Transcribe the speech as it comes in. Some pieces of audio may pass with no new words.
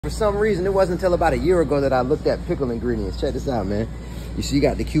For some reason, it wasn't until about a year ago that I looked at pickle ingredients. Check this out, man. You see, you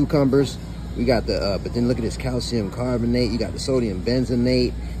got the cucumbers, we got the, but then look at this calcium carbonate, you got the sodium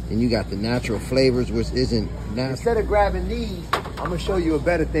benzenate, and you got the natural flavors, which isn't natural. Instead of grabbing these, I'm gonna show you a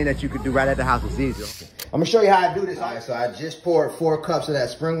better thing that you could do right at the house. It's easier. I'm gonna show you how I do this. All right, so I just poured 4 cups of that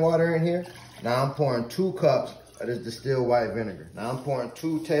spring water in here. Now I'm pouring 2 cups of this distilled white vinegar. Now I'm pouring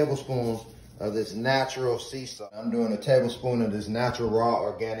 2 tablespoons of this natural sea salt. I'm doing a tablespoon of this natural raw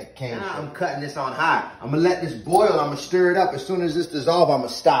organic cane sugar. I'm cutting this on high. I'm gonna let this boil. I'm gonna stir it up. As soon as this dissolves, I'm gonna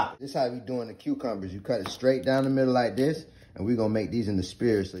stop. This is how we doing the cucumbers. You cut it straight down the middle like this, and we're gonna make these into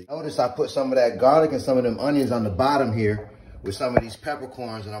spears. So notice I put some of that garlic and some of them onions on the bottom here with some of these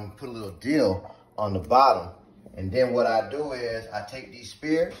peppercorns, and I'm gonna put a little dill on the bottom. And then what I do is I take these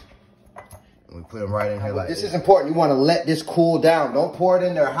spears, we put them right in here like this. This is important. You want to let this cool down. Don't pour it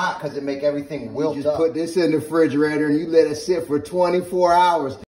in there hot because it make everything wilt up. You just put this in the refrigerator and you let it sit for 24 hours.